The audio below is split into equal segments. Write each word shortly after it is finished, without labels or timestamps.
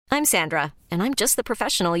I'm Sandra, and I'm just the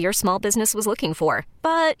professional your small business was looking for.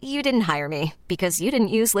 But you didn't hire me because you didn't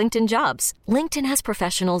use LinkedIn Jobs. LinkedIn has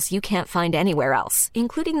professionals you can't find anywhere else,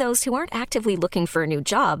 including those who aren't actively looking for a new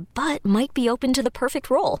job, but might be open to the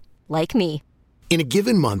perfect role, like me. In a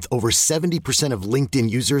given month, over 70% of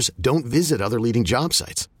LinkedIn users don't visit other leading job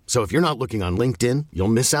sites. So if you're not looking on LinkedIn, you'll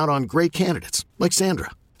miss out on great candidates like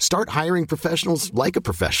Sandra. Start hiring professionals like a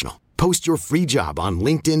professional. Post your free job on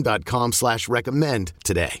linkedin.com/recommend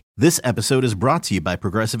today. This episode is brought to you by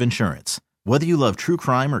Progressive Insurance. Whether you love true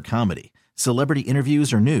crime or comedy, celebrity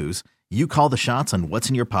interviews or news, you call the shots on what's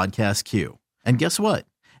in your podcast queue. And guess what?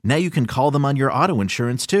 Now you can call them on your auto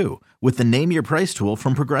insurance too with the Name Your Price tool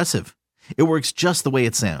from Progressive. It works just the way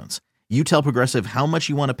it sounds. You tell Progressive how much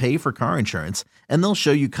you want to pay for car insurance, and they'll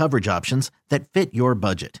show you coverage options that fit your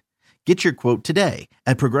budget. Get your quote today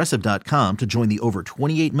at Progressive.com to join the over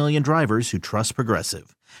 28 million drivers who trust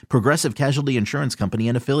Progressive. Progressive Casualty Insurance Company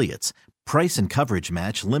and Affiliates. Price and coverage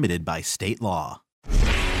match limited by state law.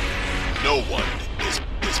 No one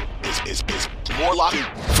is more locked in.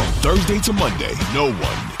 From Thursday to Monday, no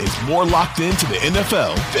one is more locked into the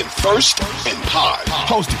NFL than First and Pod.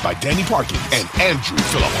 Hosted by Danny Parkins and Andrew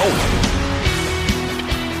Fillipponi.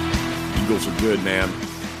 Eagles are good, man.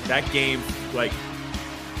 That game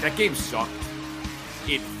sucked.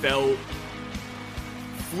 It felt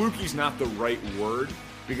fluky's not the right word,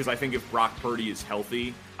 because I think if Brock Purdy is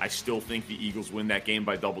healthy, I still think the Eagles win that game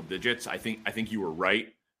by double digits. I think you were right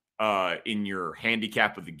in your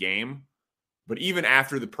handicap of the game. But even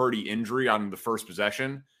after the Purdy injury on the first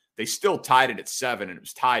possession, they still tied it at 7, and it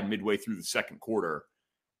was tied midway through the second quarter.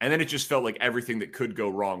 And then it just felt like everything that could go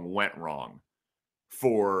wrong went wrong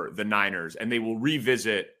for the Niners. And they will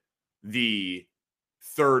revisit the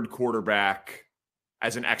third quarterback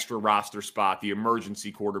as an extra roster spot, the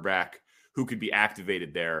emergency quarterback who could be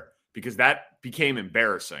activated there, because that became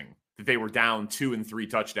embarrassing that they were down 2 and 3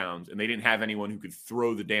 touchdowns and they didn't have anyone who could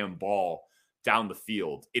throw the damn ball down the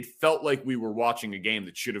field. It felt like we were watching a game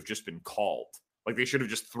that should have just been called. Like they should have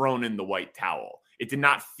just thrown in the white towel. It did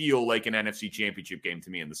not feel like an NFC Championship game to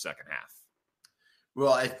me in the second half.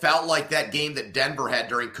 Well, it felt like that game that Denver had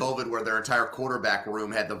during COVID where their entire quarterback room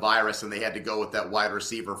had the virus and they had to go with that wide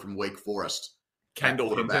receiver from Wake Forest.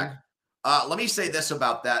 Kendall Hinton. Let me say this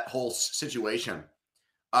about that whole situation.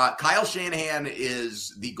 Kyle Shanahan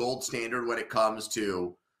is the gold standard when it comes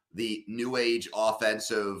to the new age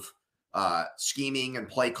offensive scheming and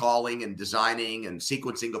play calling and designing and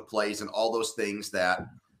sequencing of plays and all those things that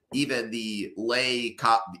even the lay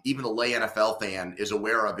NFL fan is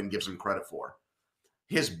aware of and gives him credit for.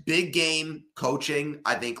 His big game coaching,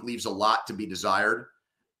 I think, leaves a lot to be desired.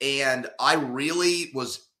 And I really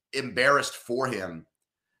was embarrassed for him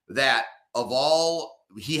that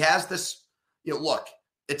he has this, look,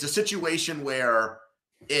 it's a situation where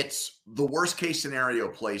it's the worst case scenario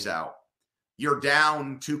plays out. You're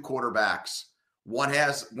down 2 quarterbacks. One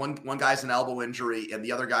guy's an elbow injury and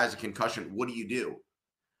the other guy's a concussion. What do you do?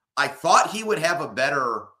 I thought he would have a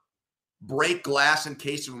better break glass in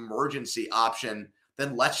case of emergency option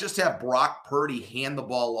than let's just have Brock Purdy hand the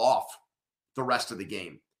ball off the rest of the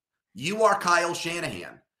game. You are Kyle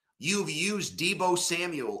Shanahan. You've used Deebo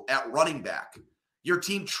Samuel at running back. Your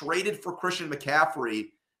team traded for Christian McCaffrey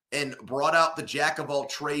and brought out the jack of all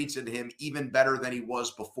trades in him even better than he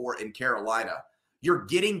was before in Carolina. You're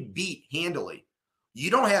getting beat handily. You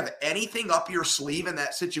don't have anything up your sleeve in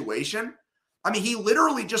that situation. I mean, he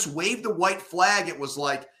literally just waved the white flag. It was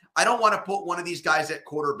like, I don't want to put one of these guys at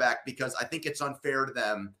quarterback because I think it's unfair to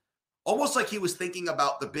them. Almost like he was thinking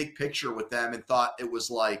about the big picture with them and thought it was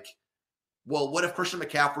like, well, what if Christian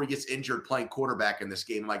McCaffrey gets injured playing quarterback in this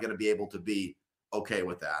game? Am I going to be able to be okay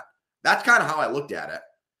with that? That's kind of how I looked at it.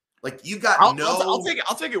 Like, you got I'll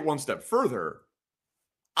take it one step further.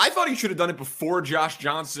 I thought he should have done it before Josh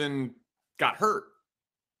Johnson got hurt.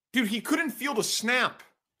 Dude, he couldn't field a snap.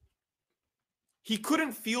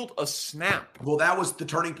 Well, that was the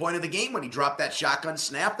turning point of the game when he dropped that shotgun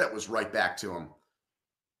snap that was right back to him.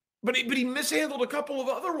 But he mishandled a couple of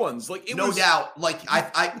other ones. No doubt. Like,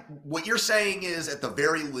 I what you're saying is, at the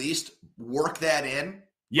very least, work that in.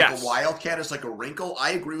 Yes. Like a wildcat is like a wrinkle.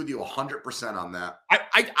 I agree with you 100% on that.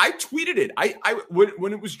 I tweeted it.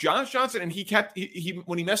 When it was Josh Johnson and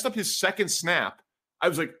when he messed up his second snap, I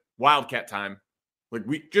was like, wildcat time. Like,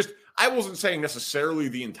 I wasn't saying necessarily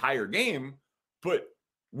the entire game, but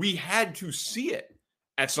we had to see it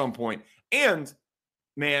at some point. And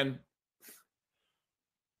man,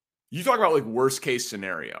 you talk about like worst case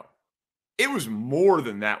scenario. It was more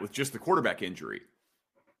than that with just the quarterback injury.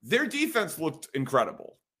 Their defense looked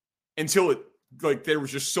incredible until there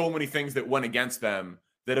was just so many things that went against them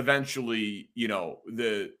that eventually,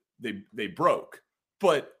 the they broke,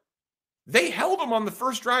 but they held him on the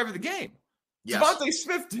first drive of the game. Yes. Devontae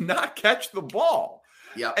Smith did not catch the ball.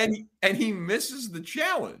 Yeah, and he misses the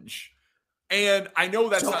challenge. And I know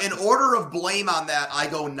that's so. In order of blame on that, I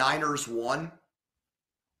go Niners 1,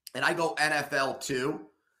 and I go NFL 2.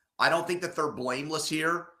 I don't think that they're blameless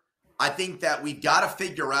here. I think that we've got to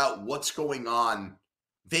figure out what's going on.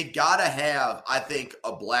 They've got to have, I think,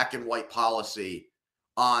 a black and white policy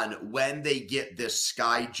on when they get this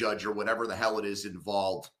sky judge or whatever the hell it is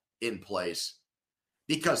involved in place.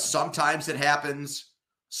 Because sometimes it happens,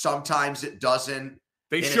 sometimes it doesn't.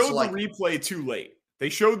 They showed the replay too late. They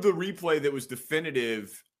showed the replay that was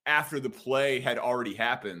definitive after the play had already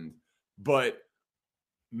happened. But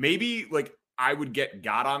maybe I would get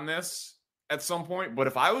got on this at some point. But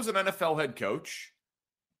if I was an NFL head coach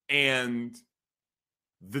and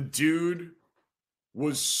the dude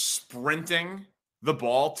was sprinting the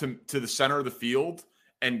ball to the center of the field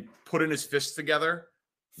and putting his fists together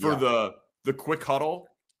for the quick huddle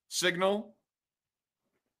signal,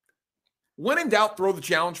 when in doubt, throw the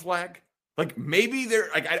challenge flag. Maybe they're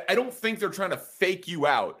I don't think they're trying to fake you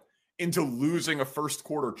out into losing a first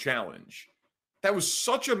quarter challenge. That was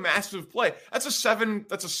such a massive play. That's a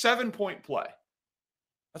 7-point play.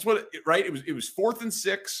 That's what right? It was 4th and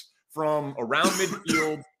 6 from around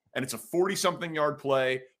midfield, and it's a 40-something yard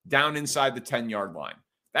play down inside the 10-yard line.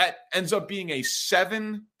 That ends up being a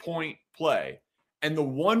 7-point play. And the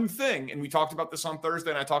one thing, and we talked about this on Thursday,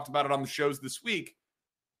 and I talked about it on the shows this week,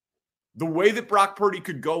 the way that Brock Purdy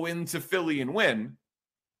could go into Philly and win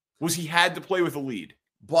was he had to play with a lead.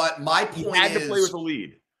 But my point he had to play with a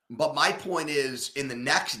lead. But my point is, in the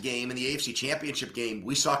next game, in the AFC Championship game,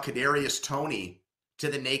 we saw Kadarius Toney to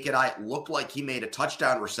the naked eye. It looked like he made a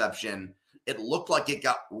touchdown reception. It looked like it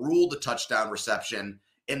got ruled a touchdown reception.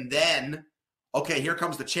 And then, okay, here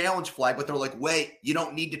comes the challenge flag. But they're like, wait, you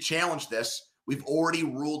don't need to challenge this. We've already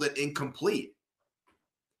ruled it incomplete.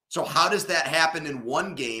 So how does that happen in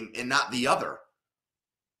one game and not the other?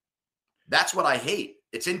 That's what I hate.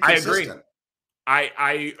 It's inconsistent.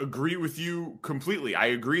 I agree with you completely. I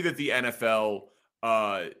agree that the NFL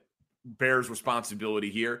bears responsibility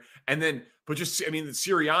here. And then, but just,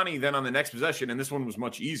 Sirianni then on the next possession, and this one was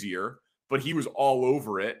much easier, but he was all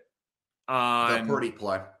over it on the Purdy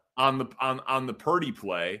play. On the Purdy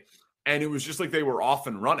play. And it was just like they were off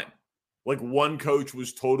and running. One coach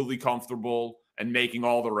was totally comfortable and making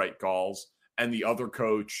all the right calls, and the other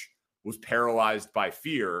coach was paralyzed by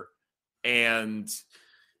fear. And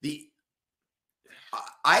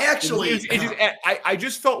I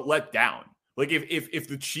just felt let down. If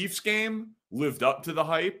the Chiefs game lived up to the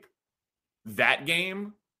hype, that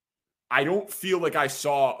game, I don't feel like I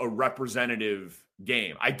saw a representative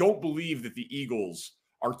game. I don't believe that the Eagles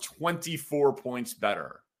are 24 points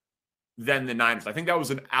better than the Niners. I think that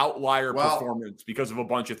was an outlier performance because of a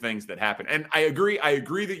bunch of things that happened. And I agree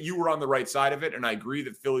that you were on the right side of it, and I agree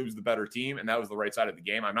that Philly was the better team, and that was the right side of the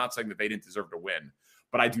game. I'm not saying that they didn't deserve to win,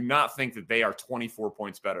 but I do not think that they are 24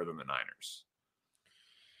 points better than the Niners.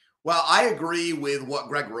 Well, I agree with what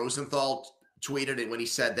Greg Rosenthal tweeted when he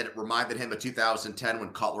said that it reminded him of 2010 when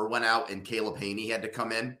Cutler went out and Caleb Haney had to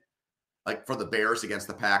come in for the Bears against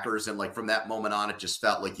the Packers. And from that moment on, it just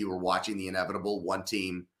felt like you were watching the inevitable. One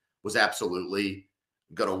team was absolutely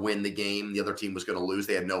going to win the game. The other team was going to lose.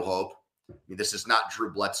 They had no hope. This is not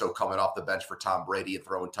Drew Bledsoe coming off the bench for Tom Brady and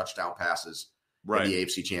throwing touchdown passes in the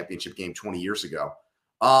AFC Championship game 20 years ago.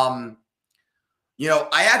 I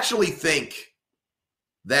actually think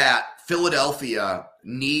that Philadelphia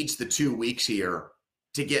needs the 2 weeks here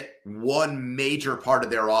to get one major part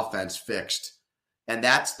of their offense fixed, and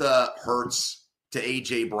that's the Hurts to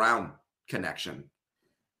A.J. Brown connection.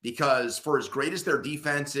 Because for as great as their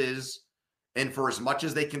defense is, and for as much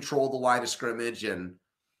as they control the line of scrimmage, and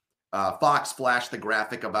Fox flashed the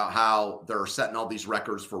graphic about how they're setting all these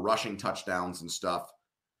records for rushing touchdowns and stuff,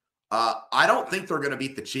 I don't think they're going to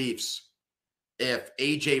beat the Chiefs if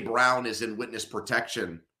A.J. Brown is in witness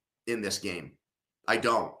protection in this game. I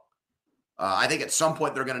don't. I think at some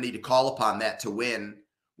point they're going to need to call upon that to win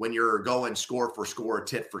when you're going score for score,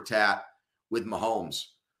 tit for tat with Mahomes.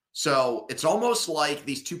 So it's almost like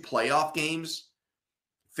these two playoff games,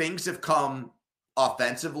 things have come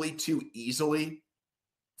offensively too easily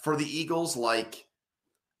for the Eagles.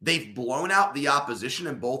 They've blown out the opposition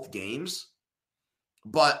in both games.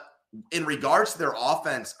 But in regards to their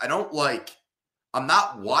offense, I'm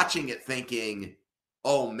not watching it thinking,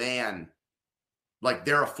 oh man,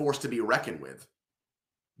 they're a force to be reckoned with.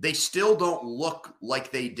 They still don't look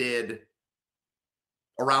like they did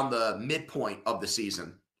around the midpoint of the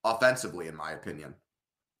season offensively, in my opinion.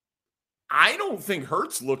 I don't think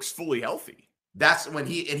Hurts looks fully healthy. That's when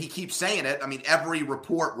he keeps saying it. I mean, every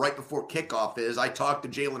report right before kickoff is, I talked to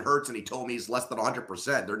Jalen Hurts and he told me he's less than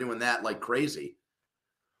 100%. They're doing that like crazy.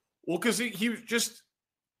 Well, because he was just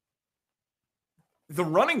the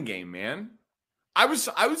running game, man. I was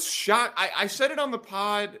shocked. I said it on the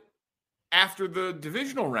pod after the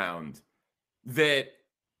divisional round that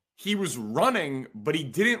he was running, but he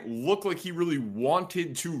didn't look like he really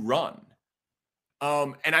wanted to run.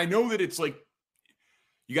 And I know that it's like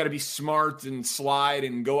you got to be smart and slide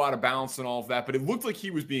and go out of bounds and all of that, but it looked like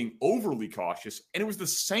he was being overly cautious, and it was the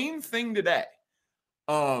same thing today.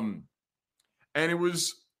 And it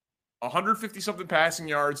was 150-something passing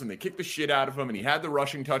yards, and they kicked the shit out of him, and he had the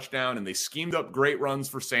rushing touchdown, and they schemed up great runs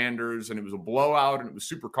for Sanders, and it was a blowout, and it was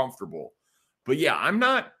super comfortable. But yeah, I'm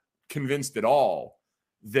not convinced at all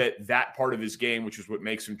that part of his game, which is what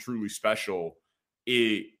makes him truly special,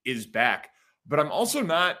 is back. But I'm also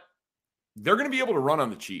not – they're going to be able to run on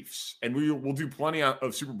the Chiefs, and we'll do plenty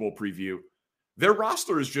of Super Bowl preview. Their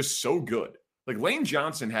roster is just so good. Like, Lane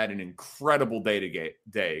Johnson had an incredible day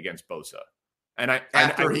against Bosa. And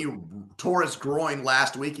After he tore his groin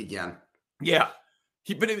last week again. Yeah.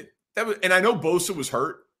 And I know Bosa was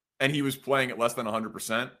hurt and he was playing at less than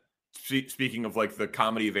 100%. Speaking of like the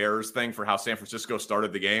comedy of errors thing for how San Francisco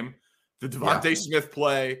started the game, the Devontae Smith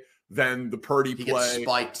play, then the Purdy play, gets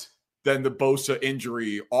spiked, then the Bosa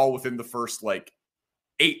injury, all within the first like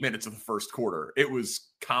 8 minutes of the first quarter. It was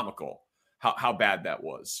comical how bad that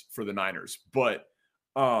was for the Niners. But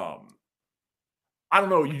I don't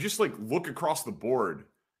know. You just like look across the board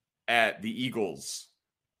at the Eagles,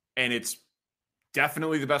 and it's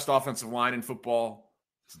definitely the best offensive line in football.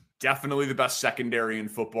 It's definitely the best secondary in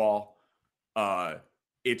football.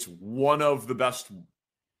 It's one of the best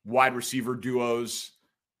wide receiver duos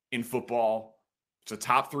in football. It's a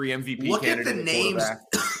top 3 MVP look candidate. At the names.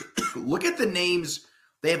 Look at the names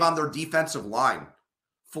they have on their defensive line: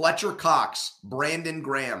 Fletcher Cox, Brandon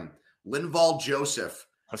Graham, Linval Joseph,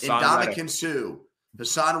 Ndamukong Suh,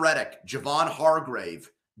 Hassan Reddick, Javon Hargrave,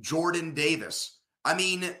 Jordan Davis. I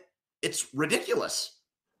mean, it's ridiculous.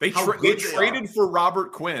 They traded for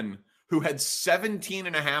Robert Quinn, who had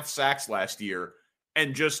 17.5 sacks last year,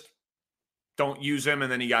 and just don't use him, and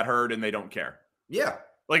then he got hurt, and they don't care. Yeah.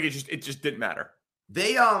 Like, it just didn't matter.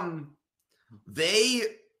 They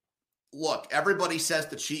look, everybody says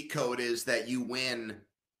the cheat code is that you win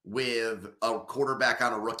with a quarterback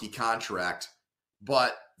on a rookie contract,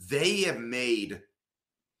 but they have made –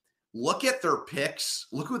 look at their picks.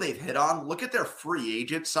 Look who they've hit on. Look at their free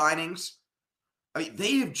agent signings. I mean,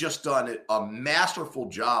 they have just done a masterful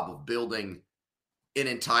job of building an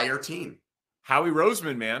entire team. Howie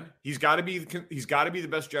Roseman, man, he's got to be the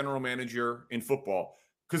best general manager in football.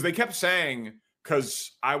 Because they kept saying,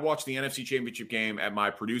 because I watched the NFC Championship game at my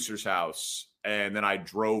producer's house, and then I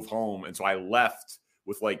drove home, and so I left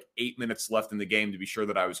with like 8 minutes left in the game to be sure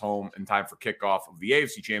that I was home in time for kickoff of the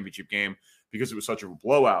AFC Championship game because it was such a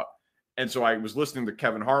blowout. And so I was listening to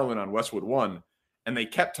Kevin Harlan on Westwood One, and they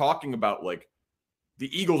kept talking about like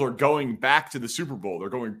the Eagles are going back to the Super Bowl. They're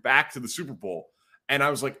going back to the Super Bowl. And I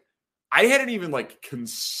was like, I hadn't even like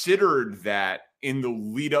considered that in the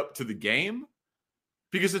lead up to the game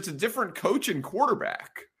because it's a different coach and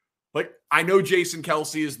quarterback. Like, I know Jason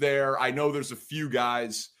Kelce is there. I know there's a few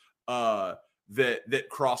guys that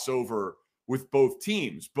cross over with both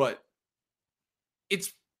teams, but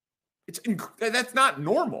that's not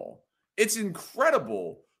normal. It's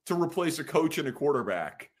incredible to replace a coach and a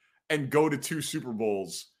quarterback and go to 2 Super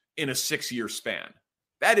Bowls in a 6-year span.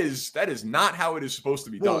 That is not how it is supposed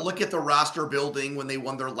to be done. Well, look at the roster building when they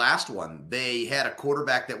won their last one. They had a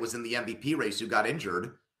quarterback that was in the MVP race who got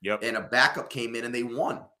injured. Yep. And a backup came in and they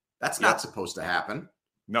won. That's not supposed to happen.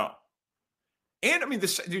 No. And I mean,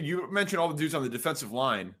 dude, you mentioned all the dudes on the defensive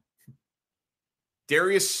line.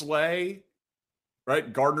 Darius Slay,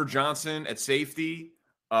 right? Gardner Johnson at safety.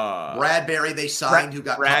 Bradbury they signed who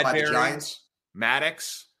got cut by the Giants.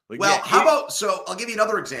 Maddox. How about, so I'll give you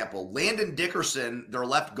another example. Landon Dickerson, their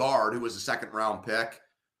left guard, who was a 2nd-round pick,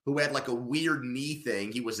 who had like a weird knee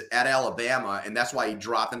thing. He was at Alabama, and that's why he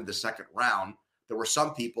dropped into the 2nd round. There were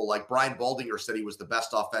some people, like Brian Baldinger said he was the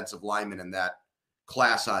best offensive lineman in that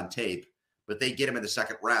class on tape, but they get him in the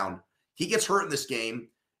 2nd round. He gets hurt in this game,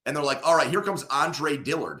 and they're like, all right, here comes Andre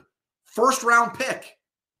Dillard. 1st-round pick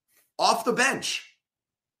off the bench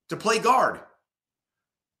to play guard.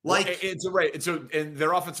 Like, it's right. And so, and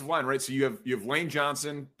their offensive line, right? So you have Lane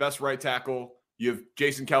Johnson, best right tackle. You have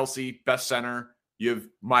Jason Kelce, best center. You have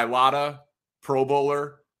Mailata, Pro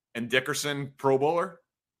Bowler, and Dickerson, Pro Bowler.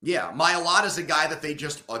 Yeah, Mailata's a guy that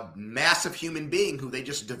a massive human being who they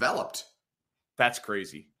just developed. That's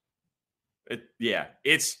crazy.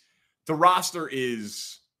 the roster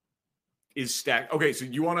is stacked. Okay, so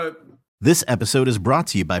you want to... This episode is brought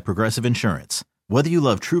to you by Progressive Insurance. Whether you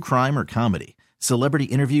love true crime or comedy, celebrity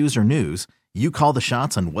interviews or news, you call the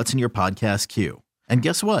shots on what's in your podcast queue. And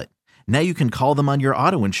guess what? Now you can call them on your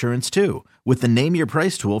auto insurance too with the Name Your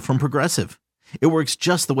Price tool from Progressive. It works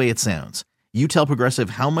just the way it sounds. You tell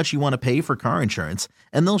Progressive how much you want to pay for car insurance,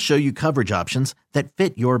 and they'll show you coverage options that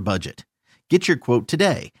fit your budget. Get your quote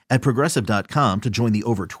today at Progressive.com to join the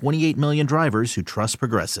over 28 million drivers who trust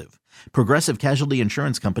Progressive. Progressive Casualty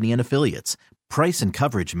Insurance Company and Affiliates. Price and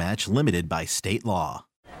coverage match limited by state law.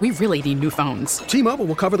 We really need new phones. T-Mobile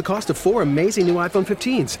will cover the cost of 4 amazing new iPhone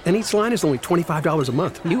 15s, and each line is only $25 a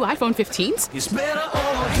month. New iPhone 15s? It's better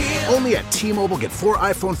over here. Only at T-Mobile, get 4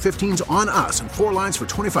 iPhone 15s on us and 4 lines for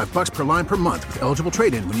 $25 per line per month with eligible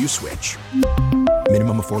trade-in when you switch.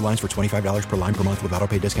 Minimum of 4 lines for $25 per line per month with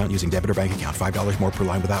autopay discount using debit or bank account. $5 more per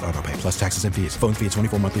line without autopay, plus taxes and fees. Phone fee at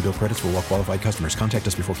 24 monthly bill credits for well-qualified customers. Contact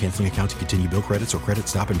us before canceling account to continue bill credits or credit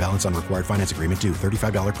stop and balance on required finance agreement due.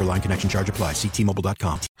 $35 per line connection charge applies. See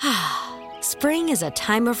T-Mobile.com. Spring is a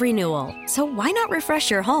time of renewal, so why not refresh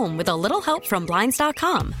your home with a little help from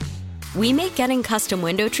Blinds.com? We make getting custom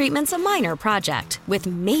window treatments a minor project with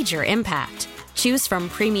major impact. Choose from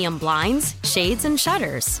premium blinds, shades, and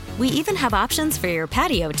shutters. We even have options for your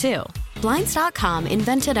patio, too. Blinds.com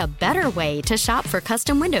invented a better way to shop for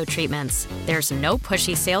custom window treatments. There's no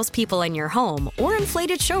pushy salespeople in your home or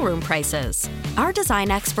inflated showroom prices. Our design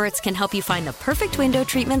experts can help you find the perfect window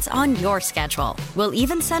treatments on your schedule. We'll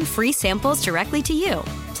even send free samples directly to you.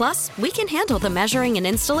 Plus, we can handle the measuring and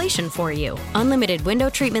installation for you. Unlimited window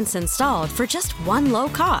treatments installed for just one low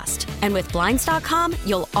cost. And with Blinds.com,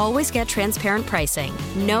 you'll always get transparent pricing.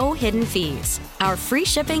 No hidden fees. Our free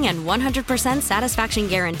shipping and 100% satisfaction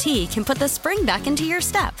guarantee can put the spring back into your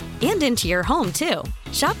step and into your home, too.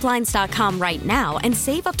 Shop Blinds.com right now and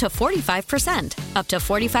save up to 45%. Up to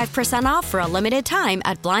 45% off for a limited time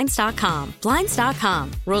at Blinds.com.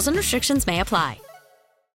 Blinds.com. Rules and restrictions may apply.